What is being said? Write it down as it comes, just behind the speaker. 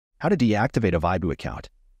How to deactivate a Viber account.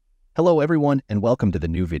 Hello everyone and welcome to the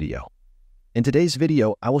new video. In today's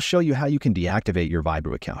video, I will show you how you can deactivate your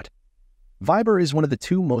Viber account. Viber is one of the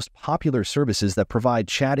two most popular services that provide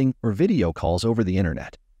chatting or video calls over the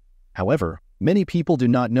internet. However, many people do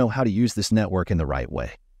not know how to use this network in the right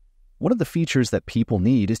way. One of the features that people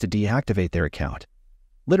need is to deactivate their account.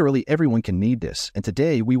 Literally everyone can need this, and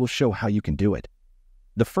today we will show how you can do it.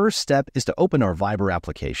 The first step is to open our Viber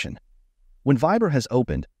application. When Viber has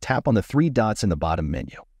opened, tap on the three dots in the bottom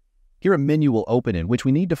menu. Here a menu will open in which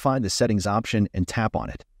we need to find the settings option and tap on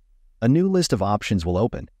it. A new list of options will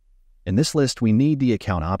open. In this list, we need the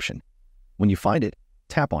account option. When you find it,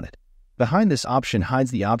 tap on it. Behind this option hides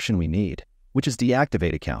the option we need, which is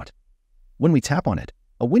deactivate account. When we tap on it,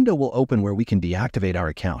 a window will open where we can deactivate our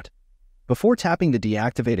account. Before tapping the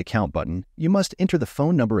deactivate account button, you must enter the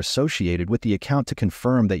phone number associated with the account to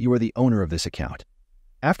confirm that you are the owner of this account.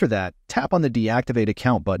 After that, tap on the deactivate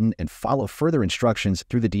account button and follow further instructions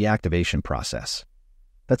through the deactivation process.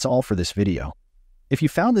 That's all for this video. If you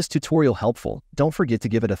found this tutorial helpful, don't forget to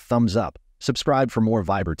give it a thumbs up, subscribe for more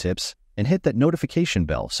Viber tips, and hit that notification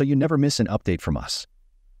bell so you never miss an update from us.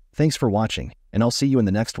 Thanks for watching, and I'll see you in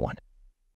the next one.